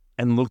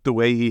and look the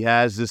way he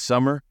has this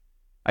summer,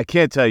 I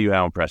can't tell you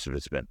how impressive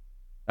it's been.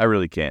 I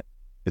really can't.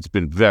 It's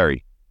been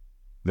very,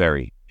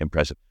 very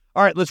impressive.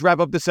 All right, let's wrap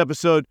up this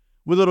episode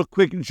with a little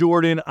quick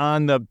Jordan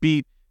on the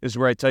beat. This is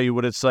where I tell you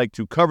what it's like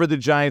to cover the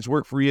Giants,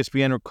 work for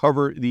ESPN, or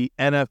cover the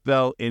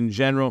NFL in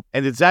general.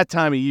 And it's that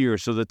time of year,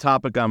 so the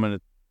topic I'm going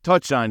to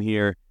touch on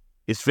here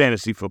is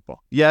fantasy football.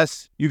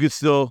 Yes, you could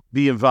still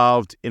be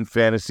involved in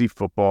fantasy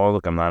football.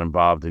 Look, I'm not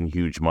involved in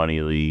huge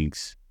money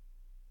leagues.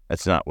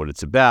 That's not what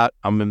it's about.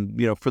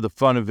 For the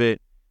fun of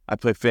it, I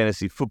play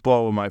fantasy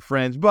football with my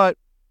friends, but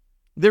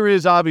there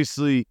is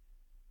obviously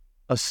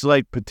a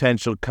slight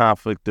potential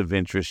conflict of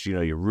interest.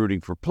 You're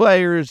rooting for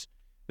players,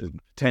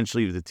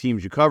 potentially the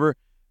teams you cover.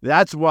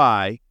 That's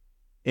why,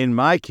 in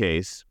my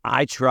case,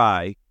 I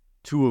try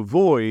to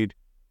avoid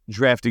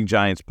drafting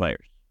Giants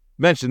players.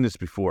 Mentioned this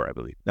before, I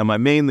believe. Now, my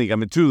main league,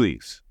 I'm in two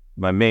leagues.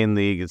 My main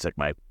league, it's like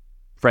my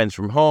friends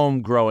from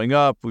home growing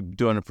up. We've been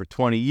doing it for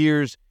 20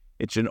 years.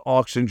 It's an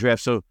auction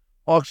draft. So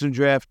auction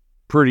draft,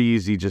 pretty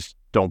easy. Just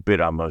don't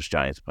bid on most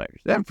Giants players.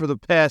 Then for the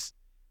past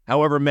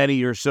however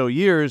many or so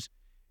years,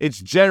 it's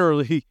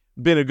generally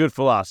been a good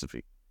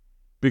philosophy,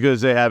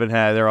 because they haven't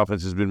had, their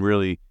offense has been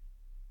really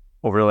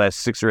over the last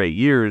 6 or 8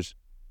 years,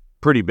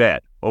 pretty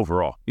bad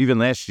overall. Even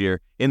last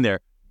year, in their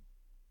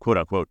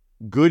quote-unquote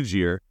good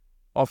year,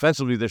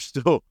 offensively, they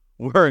still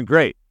weren't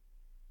great,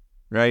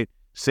 right?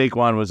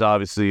 Saquon was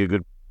obviously a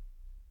good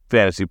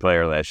fantasy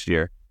player last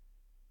year.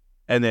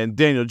 And then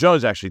Daniel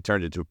Jones actually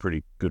turned into a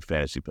pretty good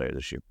fantasy player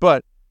this year.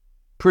 But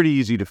pretty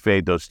easy to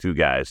fade those two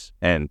guys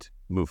and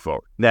move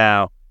forward.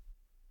 Now,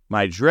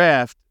 my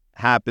draft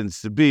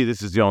happens to be,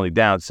 this is the only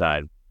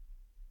downside,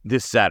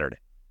 this Saturday,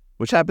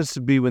 which happens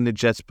to be when the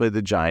Jets play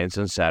the Giants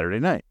on Saturday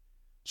night.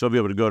 So I'll be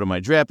able to go to my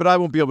draft, but I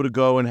won't be able to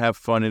go and have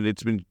fun. And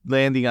it's been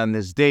landing on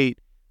this date,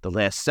 the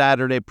last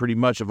Saturday pretty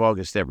much of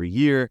August every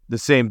year, the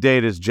same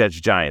date as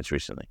Jets-Giants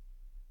recently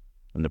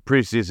in the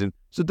preseason.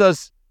 So it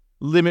does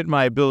limit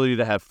my ability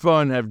to have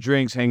fun, have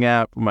drinks, hang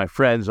out with my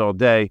friends all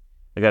day.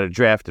 I got to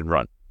draft and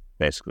run,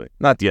 basically.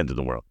 Not the end of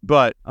the world.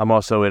 But I'm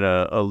also in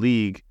a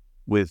league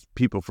with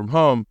people from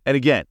home. And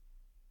again,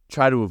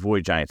 try to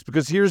avoid Giants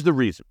because here's the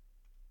reason.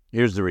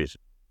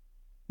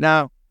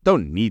 Now,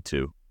 don't need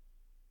to,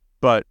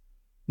 but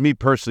me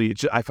personally,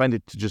 I find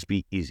it to just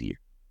be easier.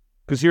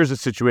 Because here's a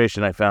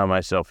situation I found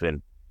myself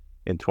in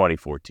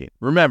 2014.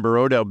 Remember,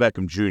 Odell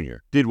Beckham Jr.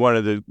 did one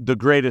of the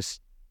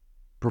greatest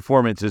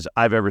performances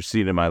I've ever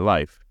seen in my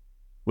life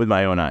with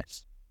my own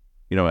eyes,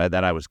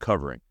 that I was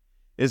covering,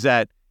 is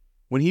that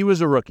when he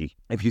was a rookie,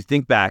 if you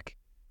think back,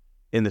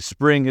 in the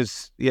spring,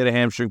 he had a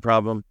hamstring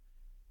problem.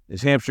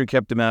 His hamstring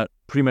kept him out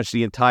pretty much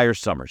the entire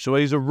summer. So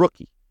he's a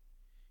rookie.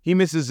 He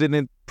misses it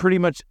in pretty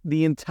much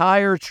the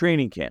entire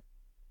training camp.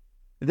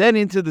 Then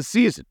into the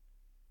season,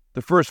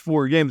 the first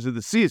 4 games of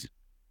the season.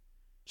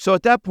 So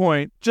at that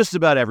point, just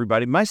about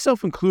everybody,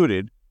 myself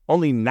included,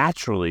 only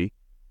naturally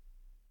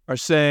are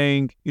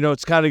saying,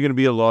 it's kind of going to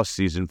be a lost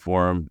season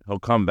for him. He'll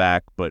come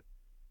back. But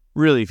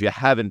really, if you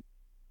haven't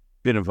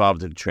been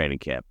involved in training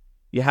camp,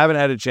 you haven't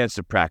had a chance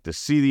to practice,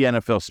 see the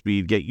NFL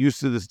speed, get used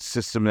to the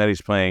system that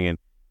he's playing in,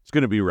 it's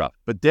going to be rough.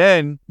 But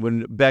then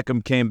when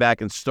Beckham came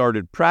back and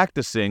started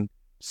practicing,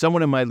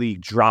 someone in my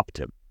league dropped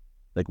him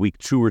like week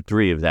 2 or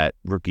 3 of that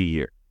rookie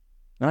year.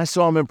 And I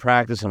saw him in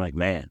practice. I'm like,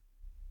 man,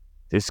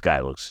 this guy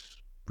looks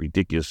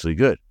ridiculously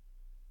good.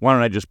 Why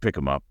don't I just pick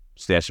him up,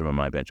 stash him on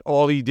my bench?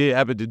 All he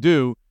happened to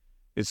do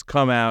is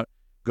come out,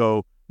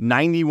 go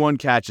 91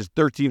 catches,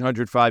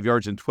 1,305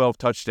 yards, and 12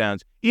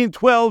 touchdowns in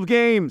 12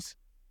 games.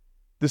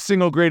 The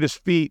single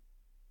greatest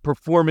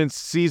performance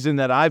season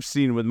that I've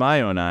seen with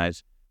my own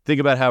eyes. Think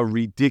about how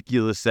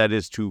ridiculous that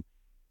is to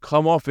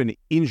come off an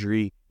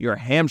injury, your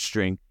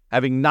hamstring,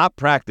 having not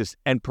practiced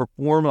and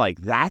perform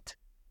like that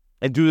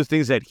and do the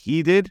things that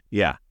he did.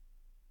 Yeah.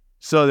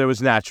 So there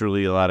was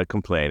naturally a lot of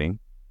complaining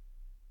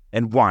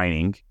and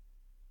whining.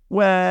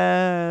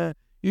 Well,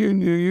 you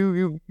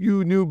knew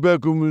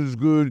Beckham was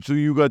good, so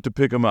you got to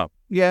pick him up.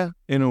 Yeah,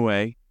 in a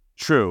way.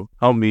 True.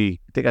 Help me.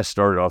 I think I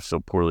started off so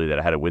poorly that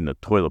I had to win the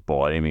toilet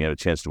bowl. I didn't even have a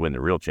chance to win the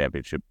real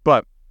championship.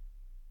 But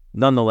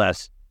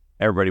nonetheless,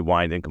 everybody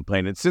whined and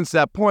complained. And since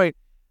that point,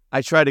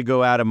 I try to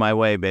go out of my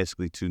way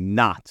basically to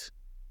not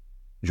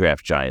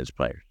draft Giants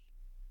players.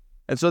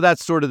 And so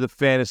that's sort of the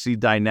fantasy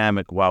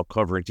dynamic while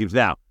covering teams.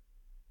 Now,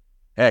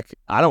 heck,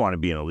 I don't want to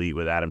be in a league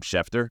with Adam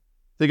Schefter.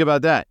 Think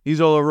about that. He's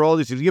all over all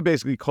these teams. You can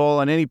basically call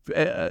on any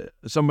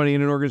somebody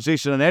in an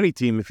organization on any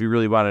team if you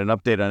really wanted an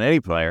update on any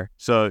player.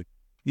 So,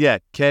 yeah,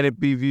 can it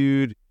be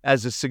viewed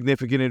as a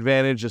significant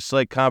advantage, a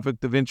slight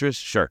conflict of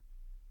interest? Sure,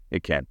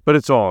 it can. But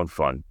it's all in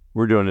fun.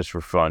 We're doing this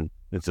for fun.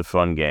 It's a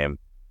fun game.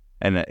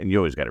 And you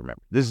always got to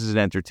remember, this is an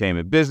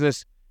entertainment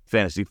business.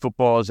 Fantasy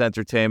football is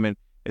entertainment.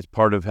 It's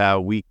part of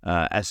how we,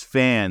 as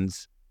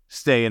fans,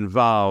 stay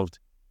involved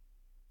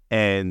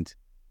and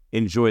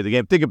enjoy the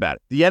game. Think about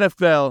it. The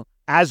NFL,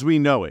 as we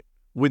know it,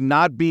 would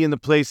not be in the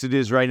place it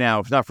is right now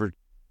if not for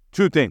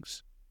 2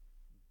 things.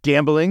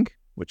 Gambling,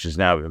 which is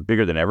now even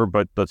bigger than ever,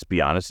 but let's be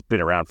honest, it's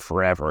been around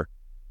forever.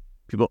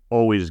 People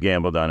always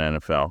gambled on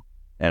NFL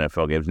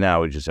games.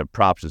 Now we just have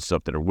props and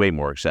stuff that are way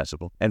more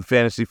accessible. And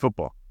fantasy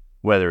football,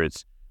 whether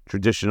it's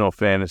traditional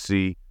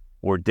fantasy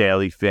or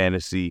daily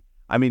fantasy.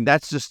 I mean,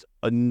 that's just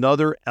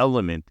another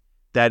element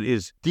that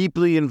is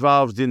deeply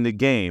involved in the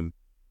game,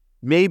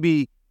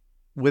 maybe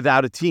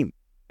without a team.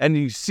 And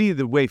you see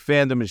the way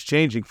fandom is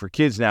changing for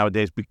kids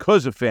nowadays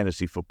because of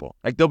fantasy football.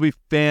 Like, they'll be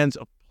fans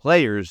of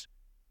players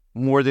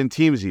more than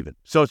teams even.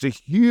 So it's a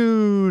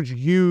huge,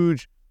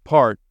 huge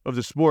part of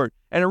the sport.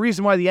 And a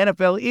reason why the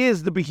NFL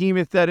is the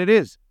behemoth that it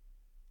is,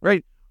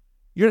 right?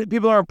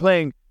 People aren't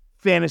playing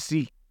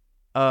fantasy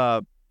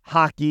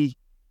hockey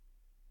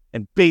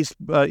and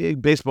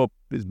baseball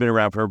has been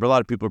around forever, but a lot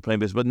of people are playing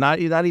baseball. But not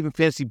even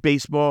fantasy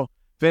baseball,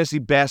 fantasy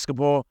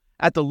basketball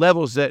at the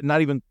levels that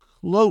not even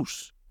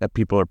close that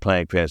people are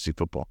playing fantasy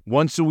football.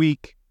 Once a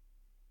week,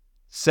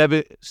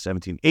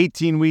 17,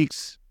 18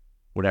 weeks,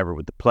 whatever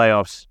with the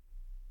playoffs,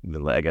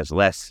 I guess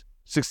less,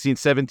 16,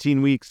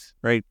 17 weeks,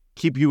 right?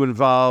 Keep you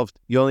involved.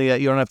 You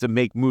don't have to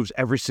make moves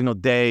every single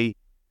day,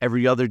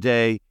 every other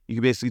day. You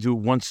can basically do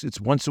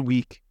it once a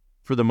week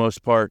for the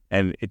most part,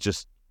 and it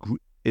just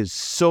is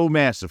so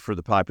massive for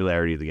the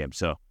popularity of the game.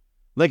 So,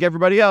 like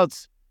everybody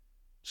else,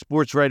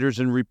 sports writers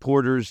and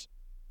reporters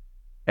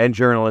and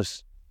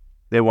journalists,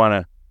 they want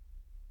to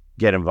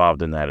get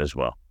involved in that as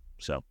well.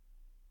 So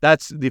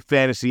that's the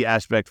fantasy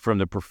aspect from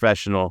the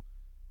professional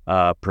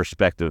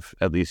perspective,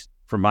 at least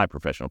from my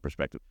professional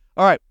perspective.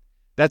 All right,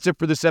 that's it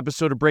for this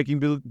episode of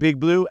Breaking Big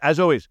Blue. As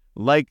always,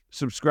 like,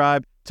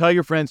 subscribe, tell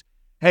your friends.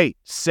 Hey,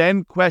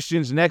 send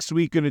questions. Next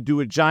week, going to do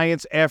a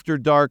Giants After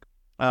Dark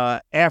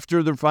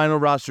after the final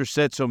roster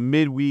set, so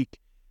midweek.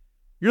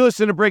 You're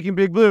listening to Breaking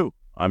Big Blue.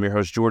 I'm your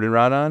host, Jordan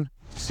Raanan.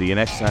 See you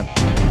next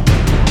time.